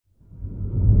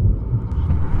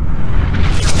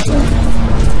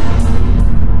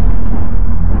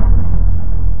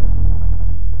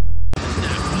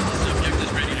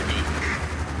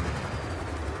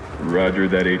Roger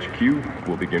that, HQ.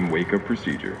 We'll begin wake-up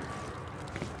procedure.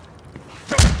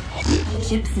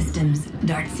 Ship systems,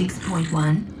 Dart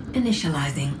 6.1,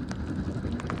 initializing.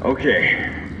 Okay,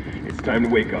 it's time to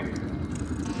wake up.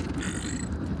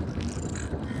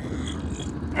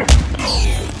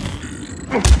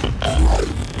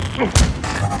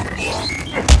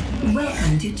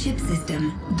 Welcome to chip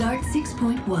system, Dart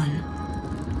 6.1.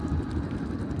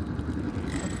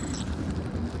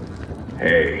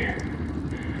 Hey,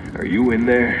 are you in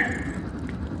there?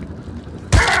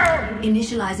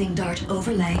 Initializing Dart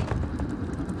overlay.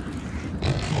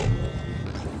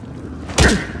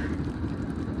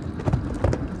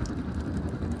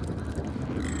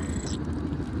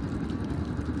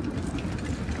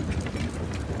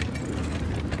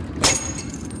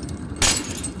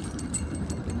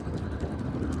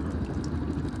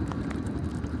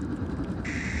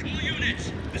 All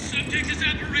units, the subject is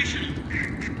operational.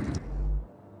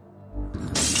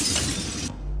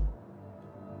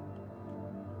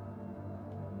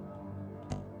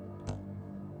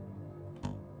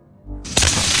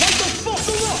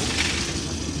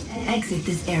 Exit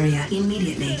this area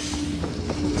immediately.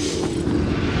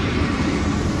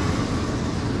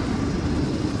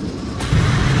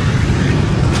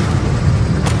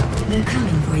 They're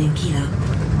coming for you, Kilo.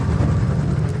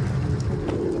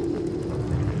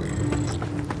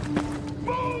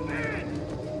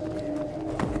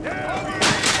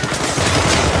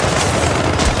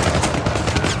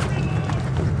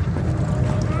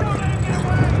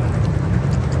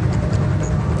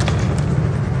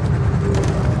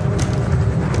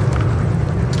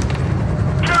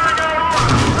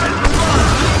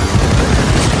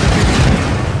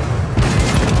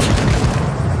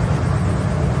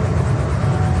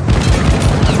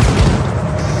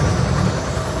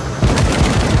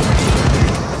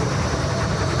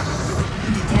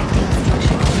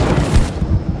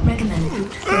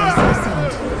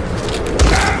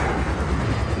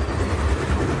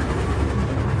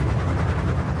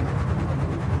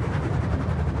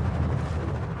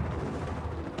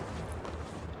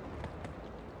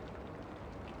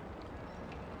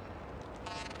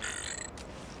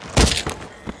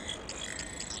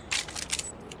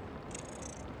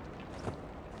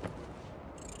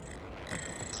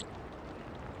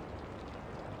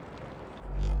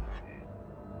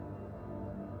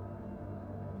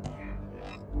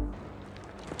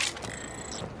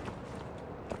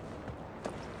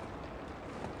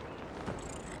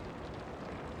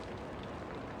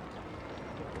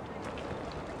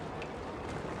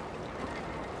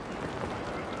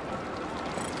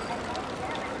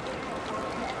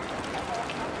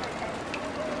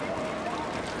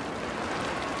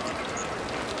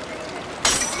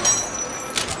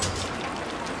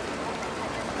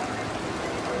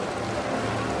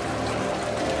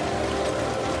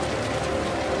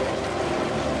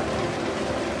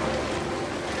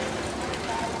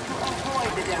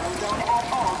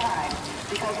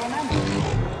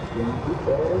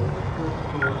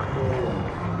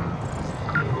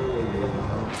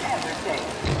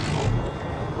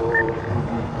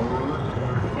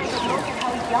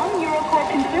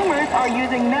 Are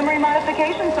using memory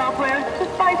modification software to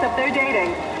spice up their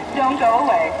dating. Don't go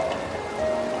away.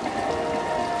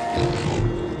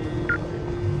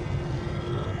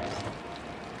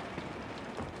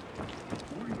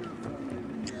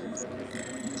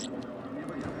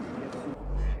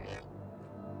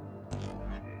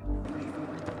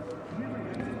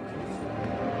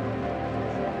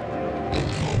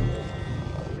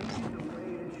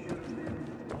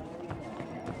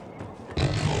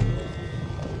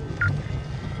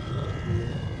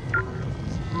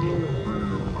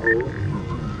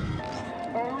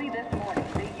 Early this morning,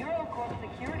 the Eurocorp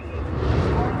security agency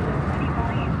warned the city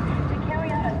police to carry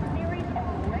out a series of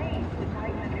raids to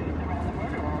tighten the noose around the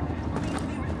murderer, believed to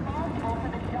be responsible for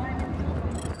the diamond.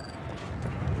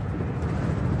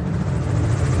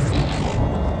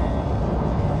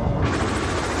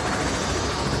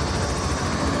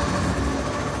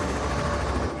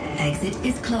 Exit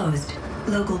is closed.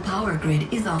 Local power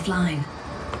grid is offline.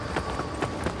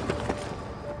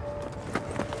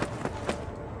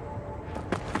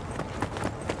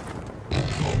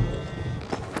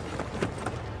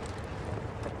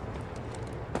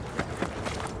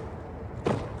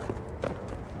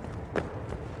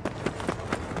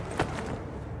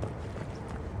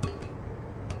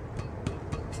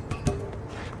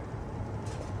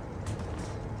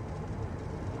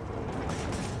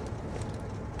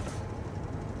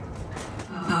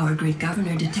 Power grid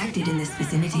governor detected in this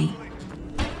vicinity.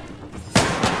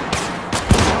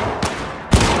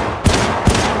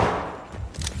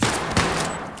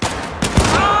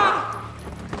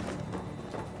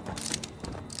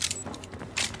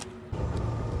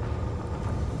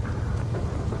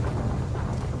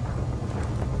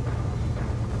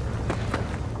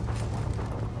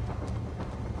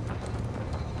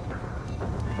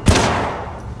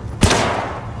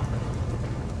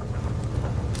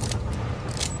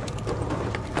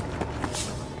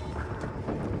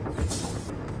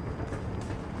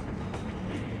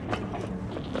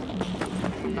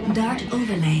 Threat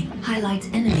overlay highlights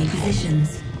enemy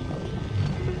positions.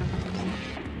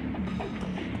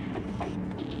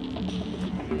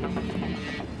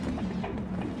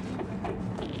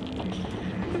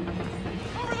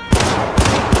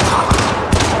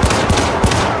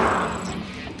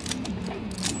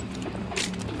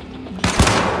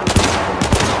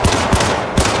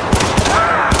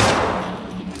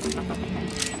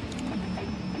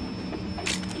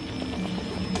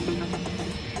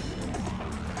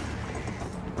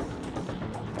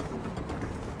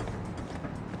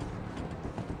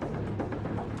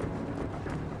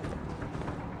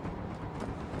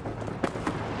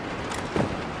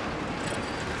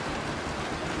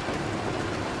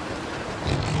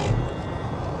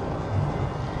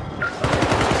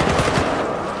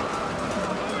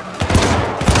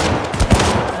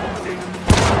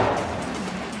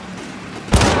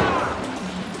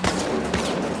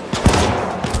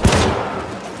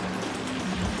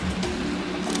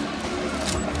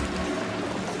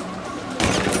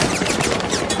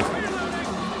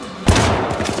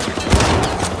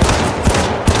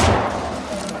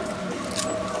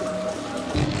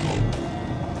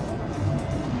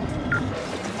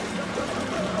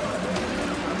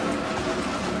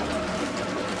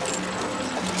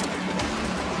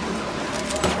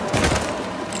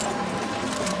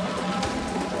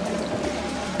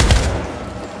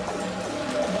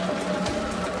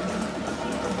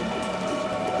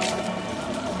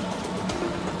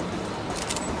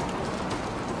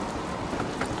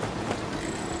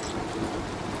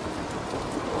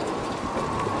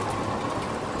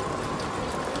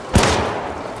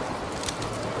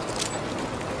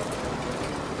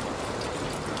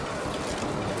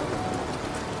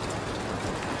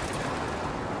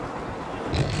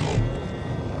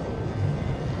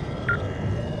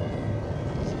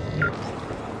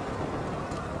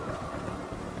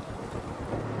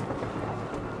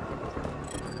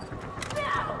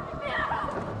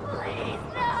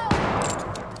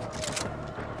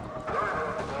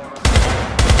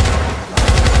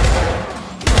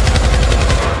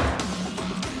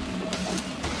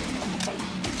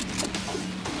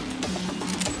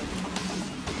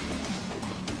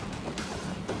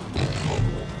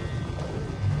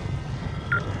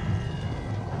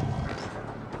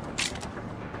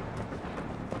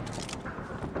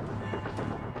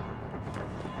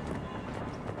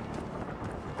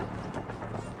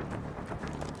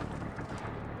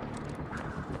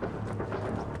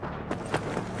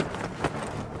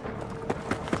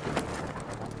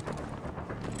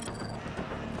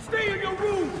 Stay in your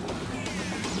room!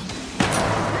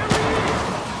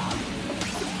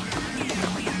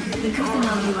 The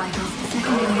Kusanagi rifle's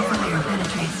secondary fire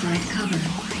penetrates light cover.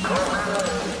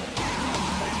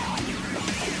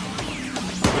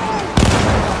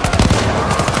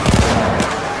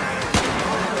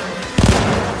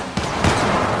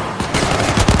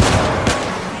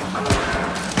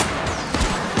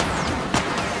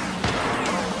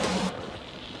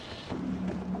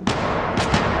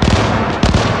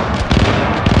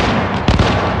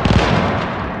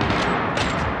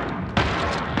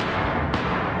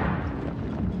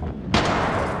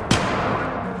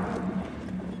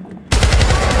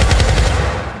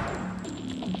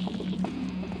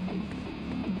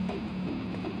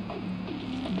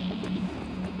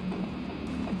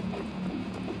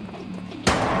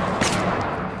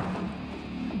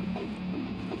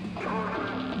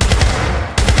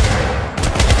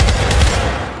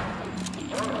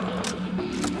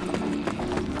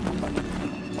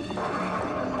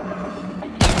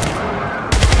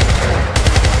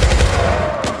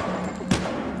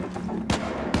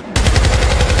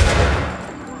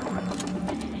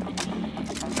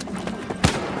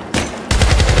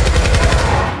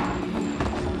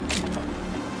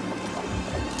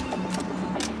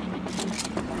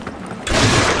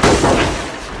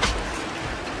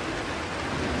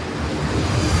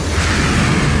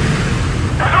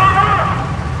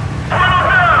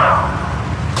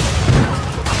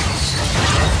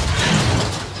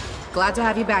 Glad to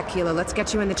have you back, Kilo. Let's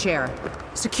get you in the chair.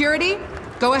 Security,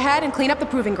 go ahead and clean up the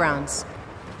proving grounds.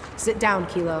 Sit down,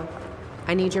 Kilo.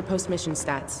 I need your post-mission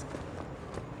stats.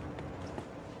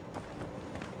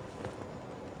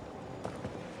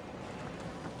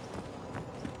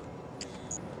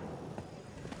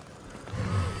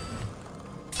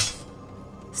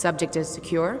 Subject is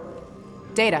secure.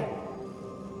 Data.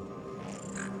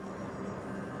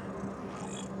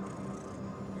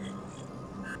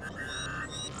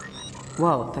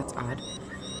 Whoa, that's odd.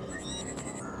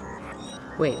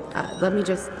 Wait, let me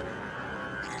just...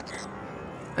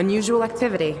 Unusual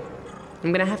activity.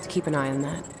 I'm gonna have to keep an eye on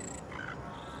that.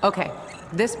 Okay,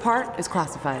 this part is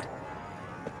classified.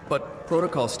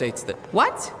 Protocol states that...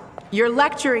 What? You're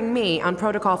lecturing me on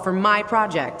protocol for my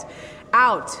project.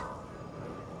 Out!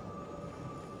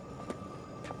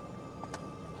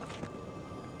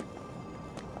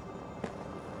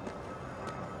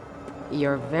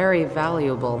 You're very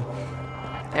valuable.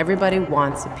 Everybody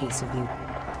wants a piece of you.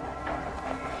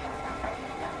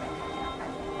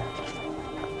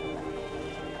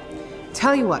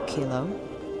 Tell you what, Kilo.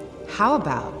 How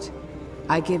about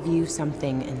I give you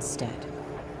something instead?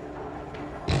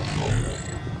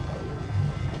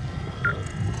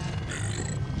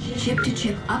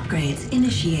 Chip-to-chip upgrades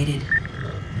initiated.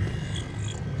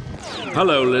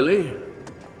 Hello, Lily.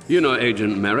 You know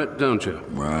Agent Merritt, don't you?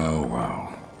 Wow,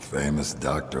 wow. Famous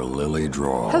Dr. Lily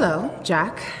Drawl. Hello,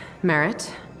 Jack.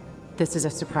 Merritt. This is a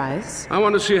surprise. I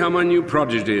want to see how my new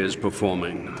prodigy is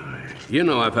performing. You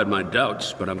know I've had my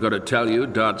doubts, but I've got to tell you,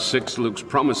 Dart 6 looks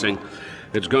promising.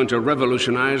 It's going to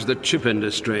revolutionize the chip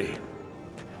industry.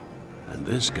 And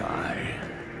this guy,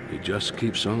 he just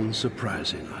keeps on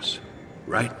surprising us.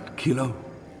 Right, Kilo?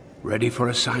 Ready for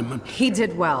assignment? He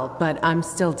did well, but I'm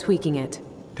still tweaking it.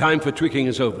 Time for tweaking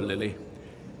is over, Lily.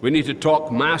 We need to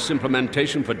talk mass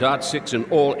implementation for Dart 6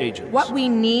 and all agents. What we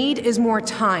need is more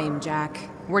time, Jack.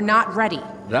 We're not ready.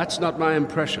 That's not my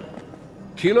impression.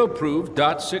 Kilo proved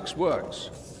Dart 6 works.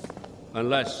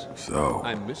 Unless So,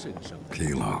 I'm missing something.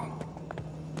 Kilo,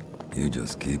 you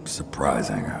just keep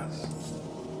surprising us.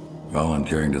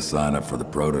 Volunteering to sign up for the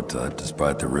prototype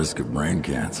despite the risk of brain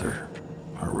cancer.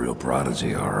 A real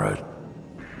prodigy, all right.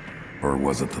 Or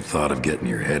was it the thought of getting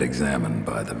your head examined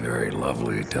by the very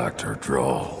lovely Dr.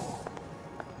 Droll?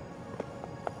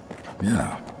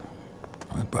 Yeah,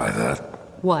 I'd buy that.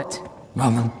 What?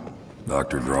 Nothing.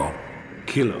 Dr. Droll.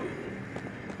 Kilo,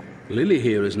 Lily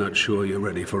here is not sure you're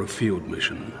ready for a field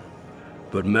mission.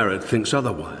 But Merritt thinks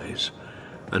otherwise,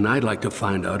 and I'd like to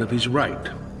find out if he's right.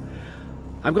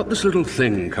 I've got this little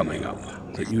thing coming up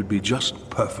that you'd be just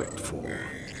perfect for.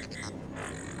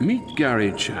 Meet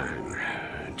Gary Chang,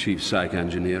 Chief Psych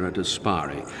Engineer at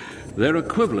Aspari. They're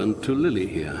equivalent to Lily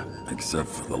here. Except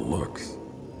for the looks.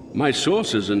 My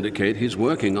sources indicate he's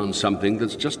working on something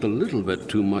that's just a little bit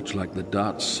too much like the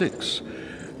Dart 6.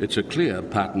 It's a clear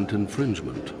patent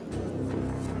infringement.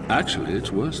 Actually,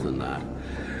 it's worse than that.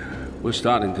 We're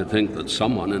starting to think that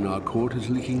someone in our court is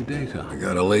leaking data. I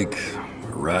got a leak,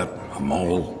 a rat, a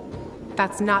mole.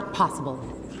 That's not possible.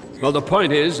 Well, the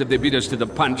point is, if they beat us to the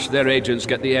punch, their agents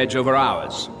get the edge over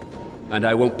ours. And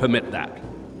I won't permit that.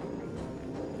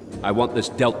 I want this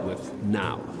dealt with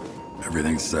now.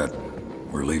 Everything's set.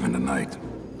 We're leaving tonight.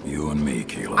 You and me,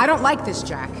 Kilo. I don't like this,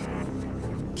 Jack.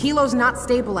 Kilo's not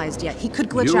stabilized yet. He could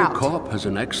glitch Your out. corp has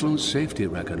an excellent safety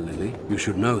record, Lily. You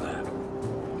should know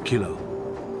that. Kilo,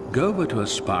 go over to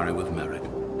Aspari with Merritt.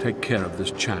 Take care of this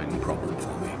Chang problem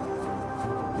for me.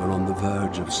 We're on the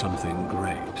verge of something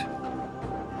great.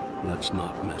 Let's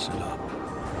not mess it up.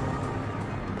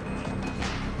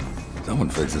 Someone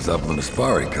fixed us up with an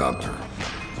Aspari copter.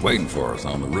 It's waiting for us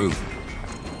on the roof.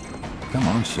 Come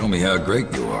on, show me how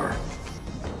great you are.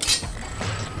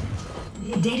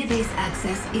 Database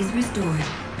access is restored.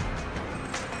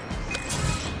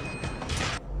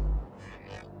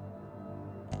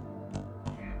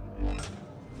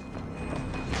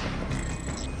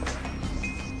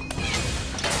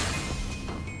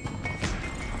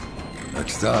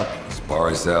 Next stop,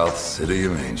 Aspari South, City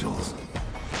of Angels.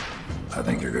 I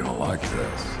think you're gonna like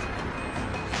this.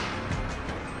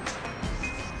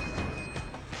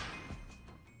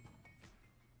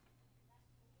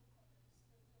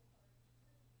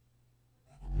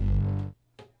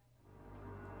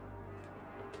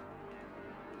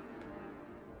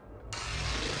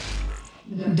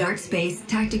 Dark Space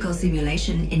Tactical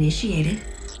Simulation initiated.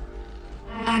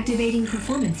 Activating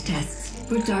performance tests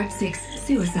for Dart 6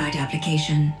 suicide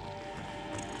application.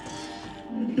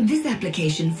 This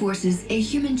application forces a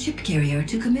human chip carrier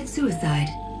to commit suicide.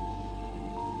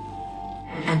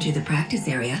 Enter the practice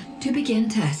area to begin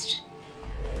test.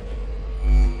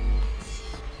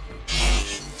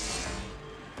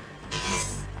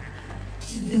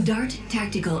 Dart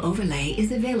Tactical Overlay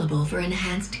is available for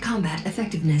enhanced combat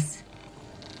effectiveness.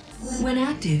 When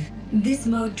active, this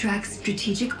mode tracks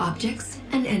strategic objects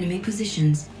and enemy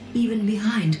positions, even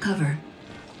behind cover.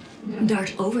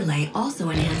 Dart Overlay also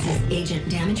enhances agent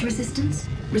damage resistance,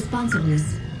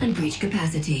 responsiveness, and breach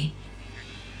capacity.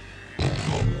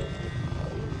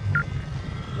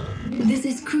 This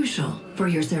is crucial for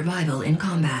your survival in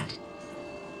combat.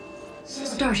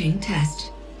 Starting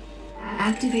test.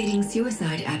 Activating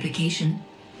suicide application.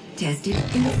 Tested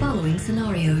in the following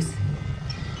scenarios.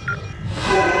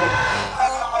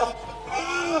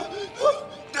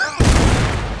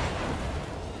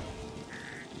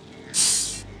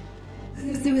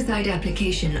 suicide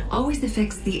application always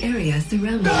affects the area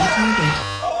surrounding the target.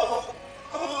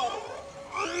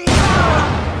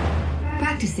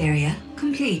 Practice area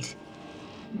complete.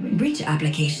 Breach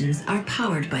applications are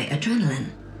powered by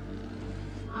adrenaline.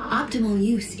 Optimal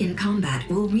use in combat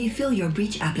will refill your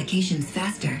breach applications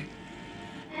faster.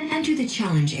 Enter the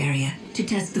challenge area to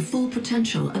test the full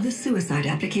potential of the suicide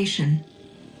application.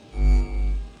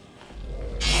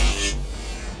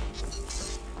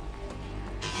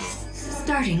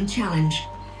 Starting challenge.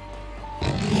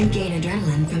 You gain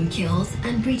adrenaline from kills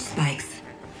and breach spikes.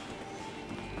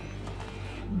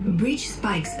 Breach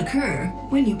spikes occur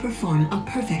when you perform a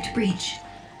perfect breach.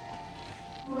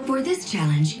 For this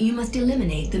challenge, you must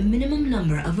eliminate the minimum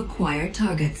number of acquired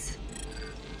targets.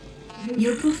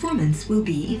 Your performance will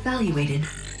be evaluated.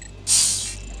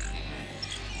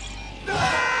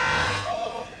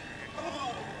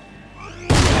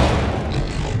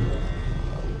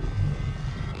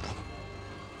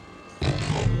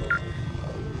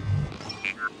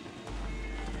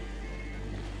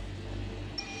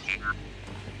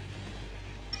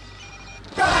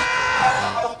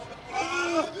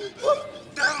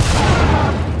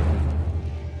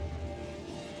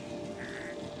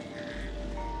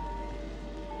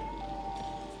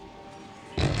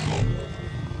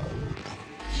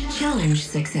 Challenge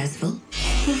successful.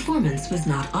 Performance was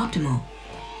not optimal.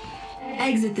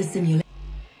 Exit the simulation.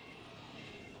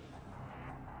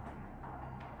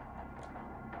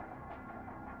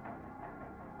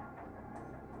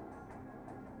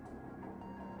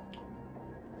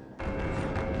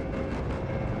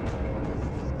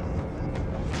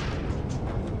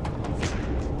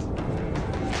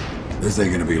 This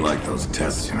ain't gonna be like those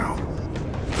tests, you know.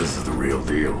 This is the real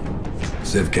deal.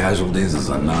 Civ casualties is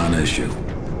a non-issue.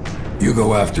 You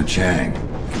go after Chang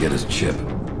and get his chip.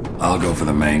 I'll go for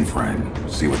the mainframe,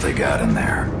 see what they got in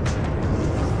there.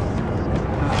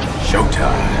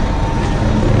 Showtime!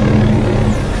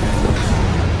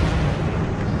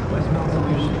 Westmount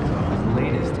Solutions offers the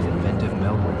latest in inventive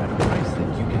malware at a price that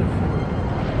you can afford.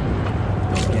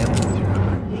 Don't gamble with your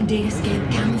money. Datascape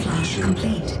camouflage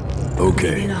complete.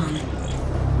 Okay. Get on.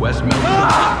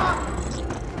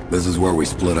 Westmount. This is where we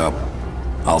split up.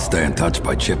 I'll stay in touch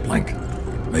by chip link.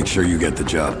 Make sure you get the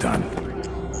job done.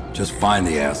 Just find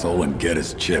the asshole and get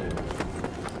his chip.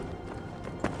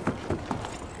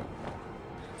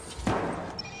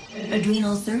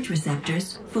 Adrenal surge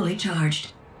receptors fully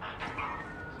charged.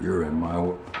 You're in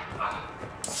my...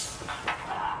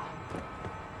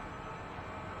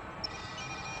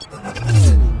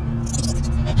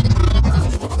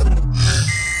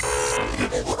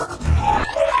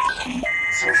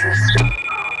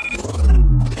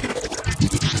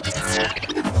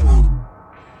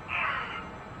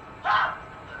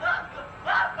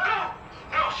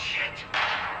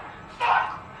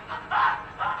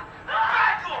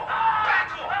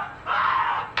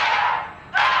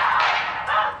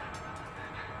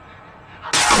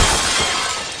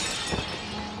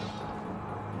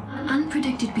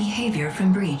 Unpredicted behavior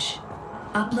from breach.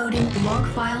 Uploading log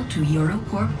file to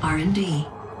Eurocorp R&D.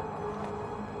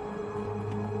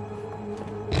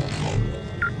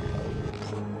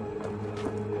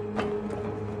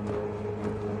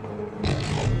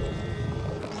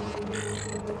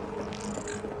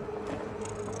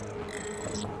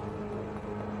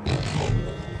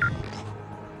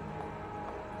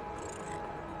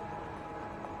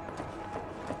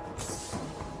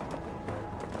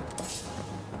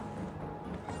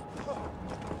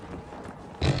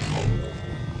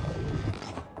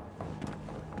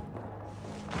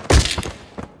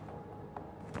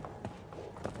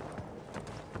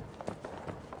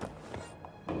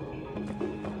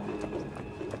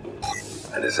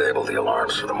 I disabled the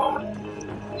alarms for the moment.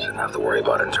 Shouldn't have to worry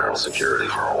about internal security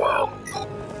for a while.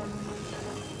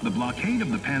 The blockade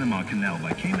of the Panama Canal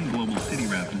by Cayman Global city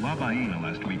raft La Ballena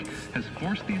last week has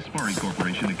forced the Aspari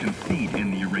Corporation to concede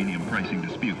in the uranium pricing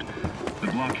dispute. The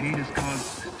blockade has caused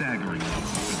staggering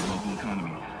losses for the local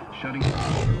economy, shutting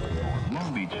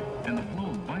Long Beach and the flow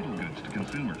of vital goods to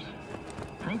consumers.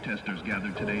 Protesters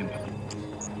gathered today in...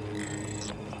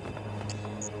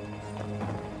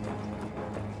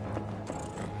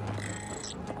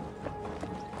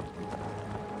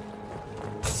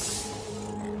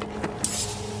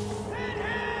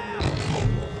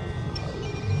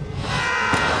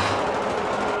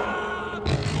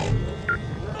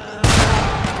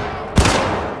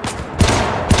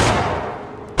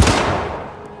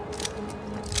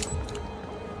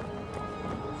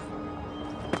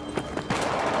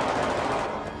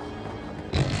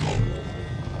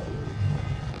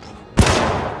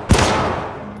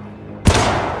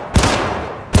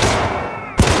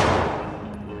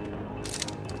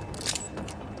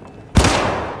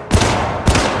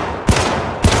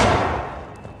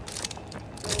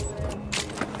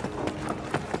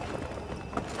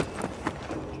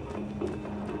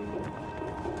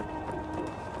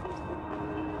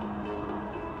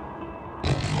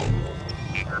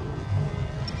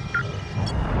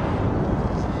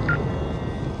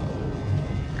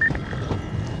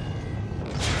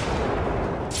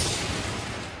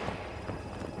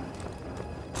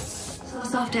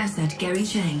 Soft asset Gary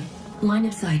Chang. Line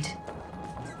of sight.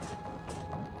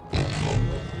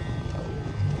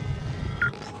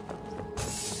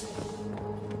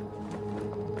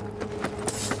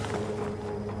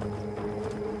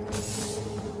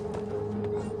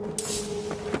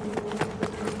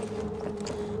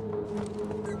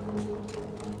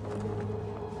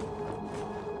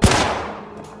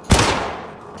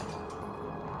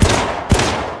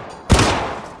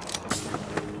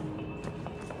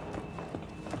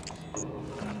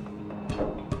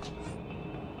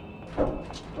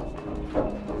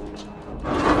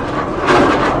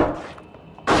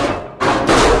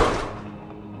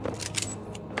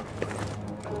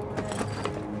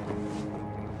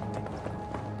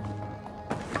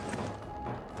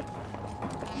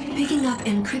 Picking up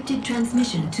encrypted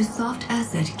transmission to soft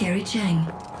asset Gary Chang.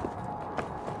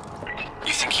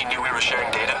 You think he knew we were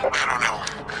sharing data? I don't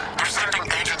know. They're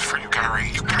sending agents for you,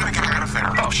 Gary. You gotta get out of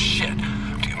there. Oh, shit.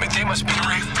 But they must be...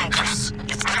 Gary, focus.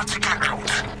 You've got to get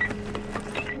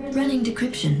out. Running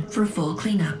decryption for full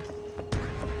cleanup.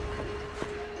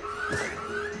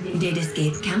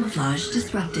 Datascape camouflage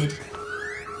disrupted.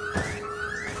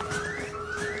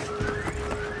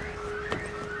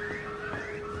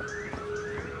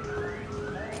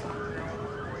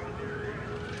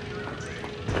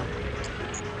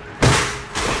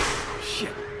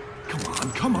 Shit.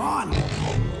 Come on.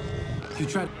 You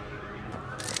tried...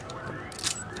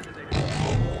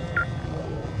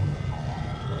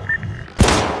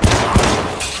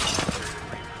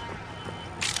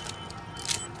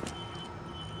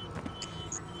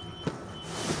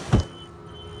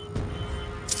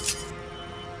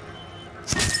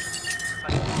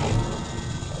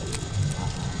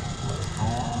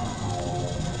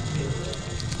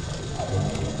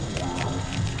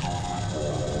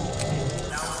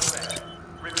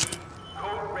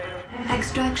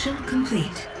 Extraction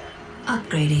complete.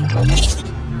 Upgrading.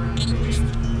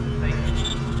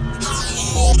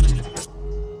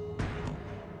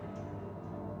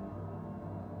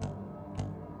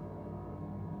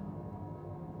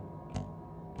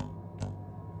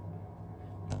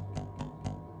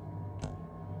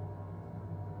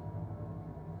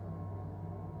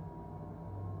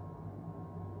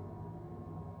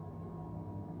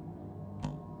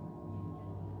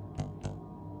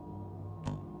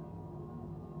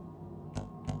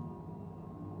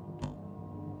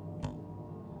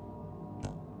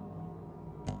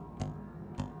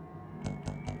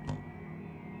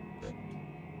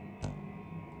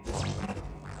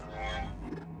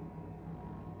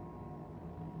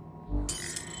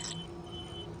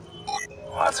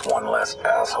 That's one less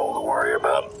asshole to worry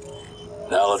about.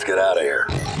 Now let's get out of here.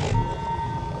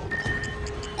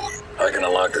 I can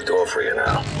unlock the door for you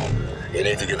now. You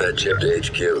need to get that chip to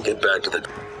HQ. Get back to the...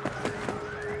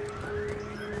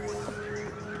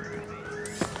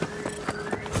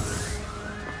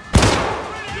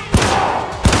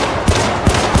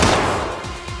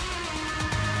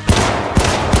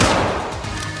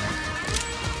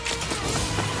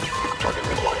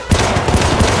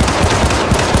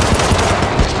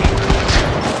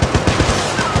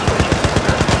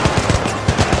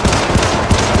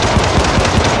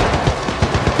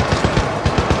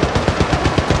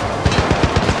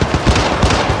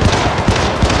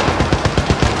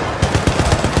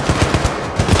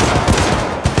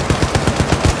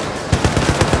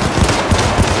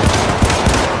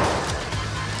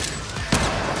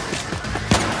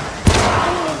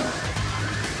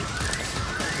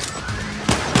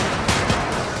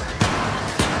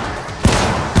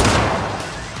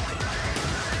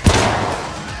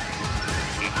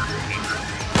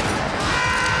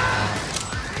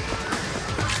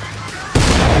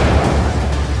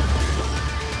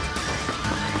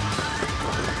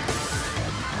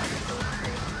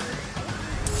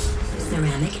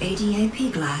 Ceramic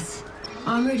ADAP glass.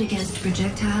 Armored against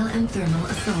projectile and thermal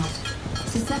assault.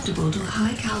 Susceptible to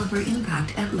high caliber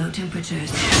impact at low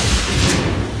temperatures.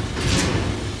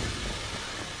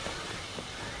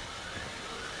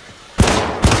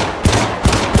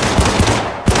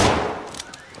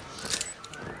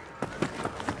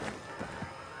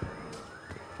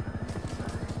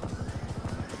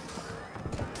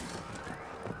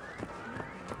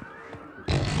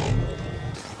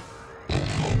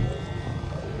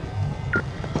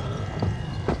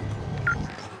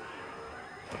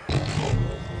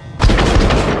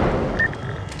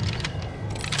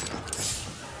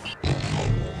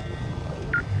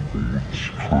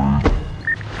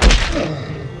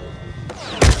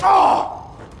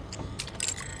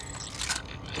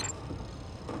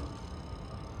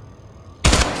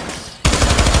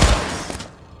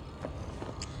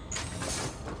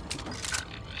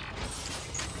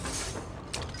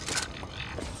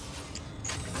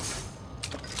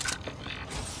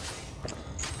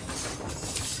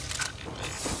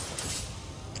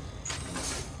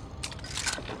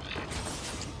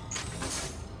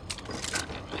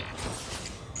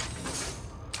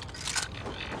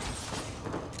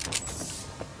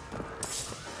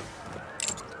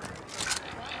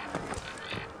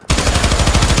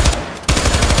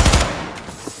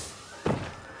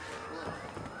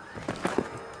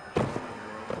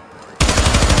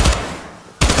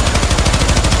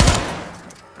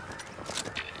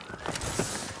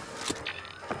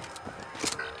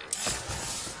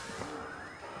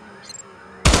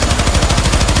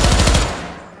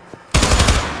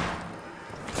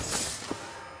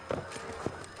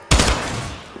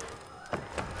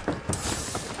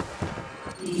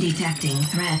 Detecting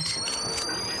threat.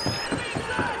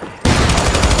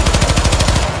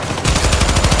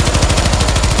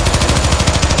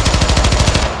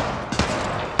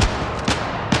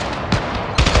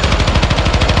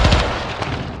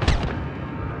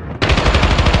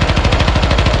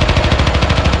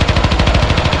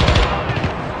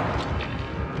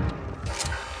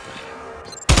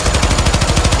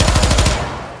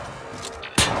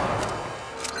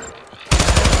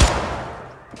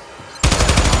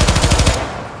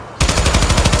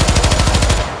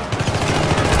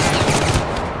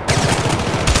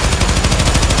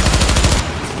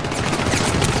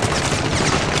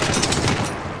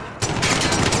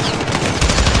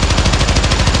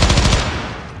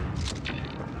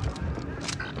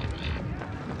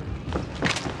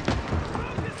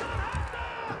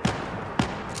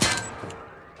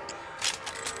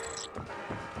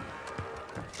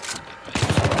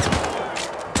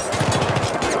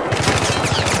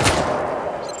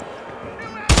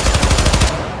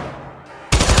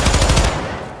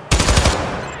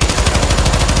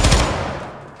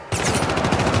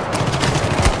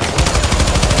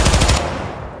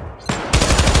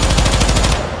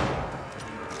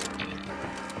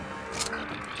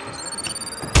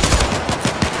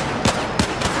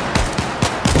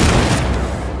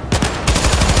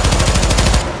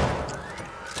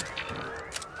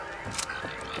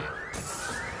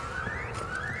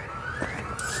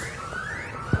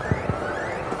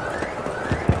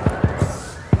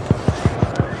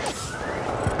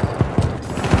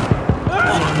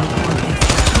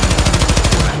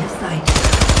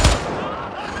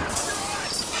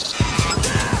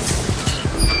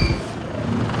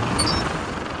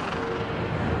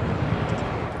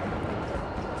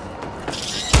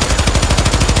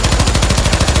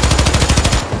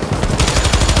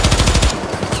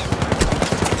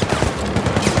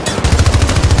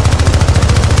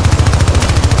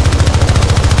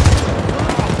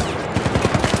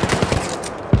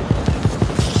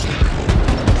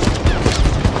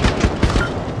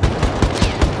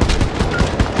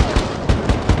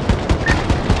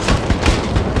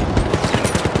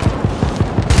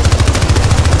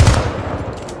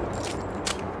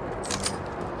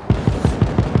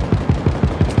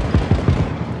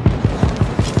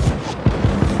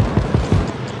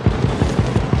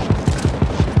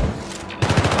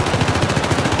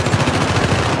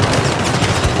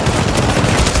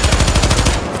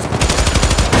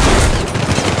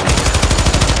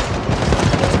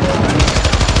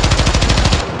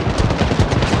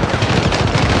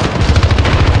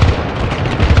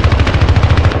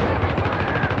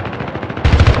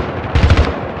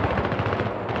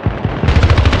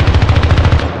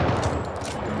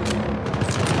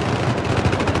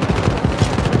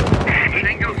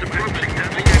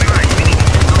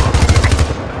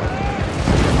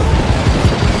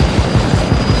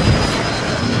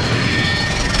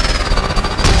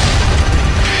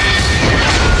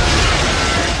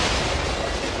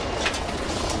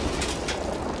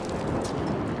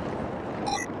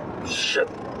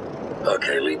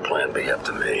 Okay, lead plan B up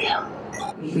to me.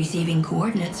 Receiving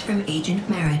coordinates from Agent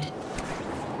Merritt.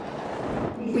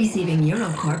 Receiving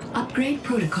Eurocorp upgrade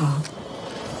protocol.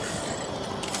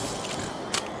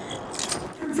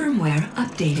 Firmware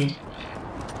updated.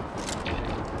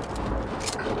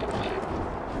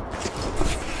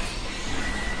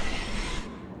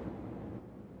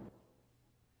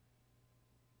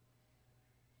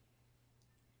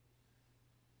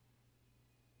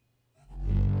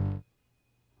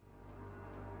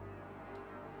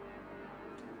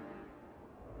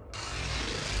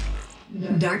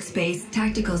 Dark Space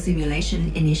Tactical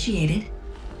Simulation initiated.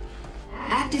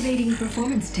 Activating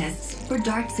performance tests for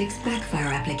Dart 6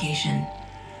 backfire application.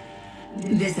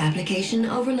 This application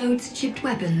overloads chipped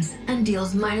weapons and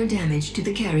deals minor damage to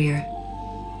the carrier.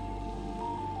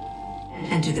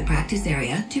 Enter the practice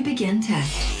area to begin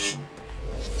test.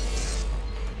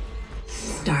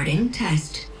 Starting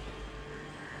test.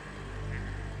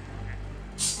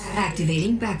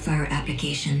 Activating backfire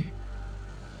application.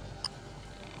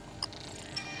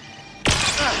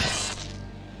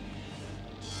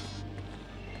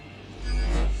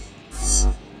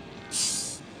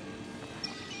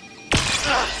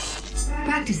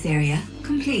 Practice area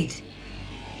complete.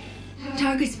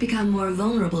 Targets become more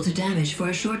vulnerable to damage for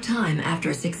a short time after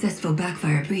a successful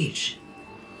backfire breach.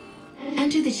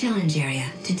 Enter the challenge area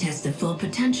to test the full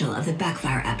potential of the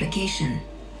backfire application.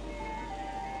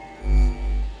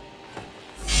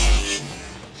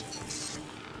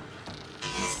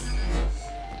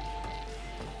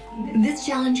 This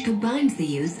challenge combines the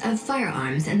use of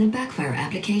firearms and the backfire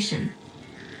application.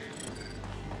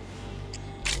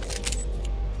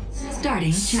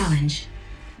 Starting challenge.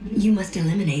 You must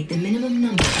eliminate the minimum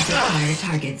number of required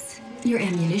targets. Your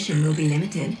ammunition will be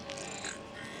limited.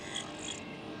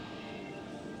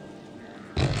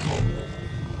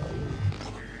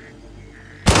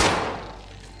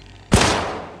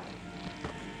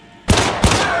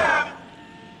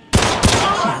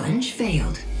 Challenge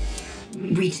failed.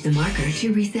 Reach the marker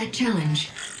to reset challenge.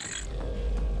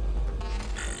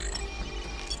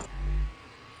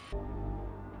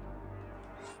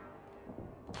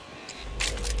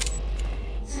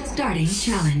 Starting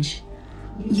challenge.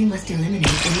 You must eliminate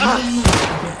the minimum number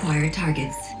of required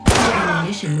targets. Your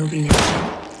ammunition will be limited.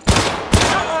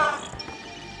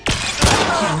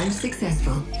 Challenge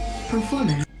successful.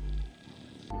 Performance.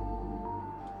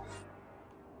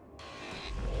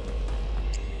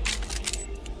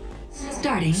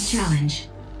 Starting challenge.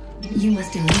 You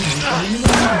must eliminate the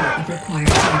minimum number of required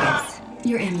targets.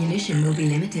 Your ammunition will be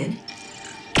limited.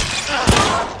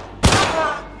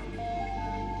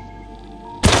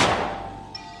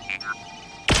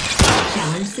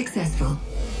 Challenge successful.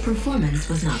 Performance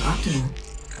was not optimal.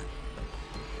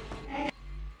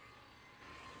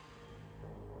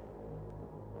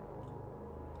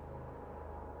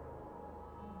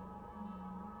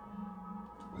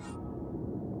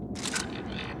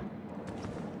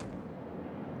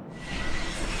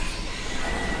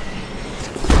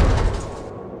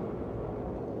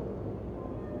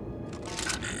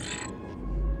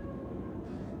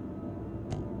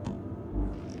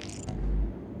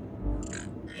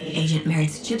 Agent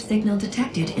Merritt's chip signal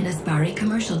detected in Asbari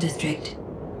commercial district.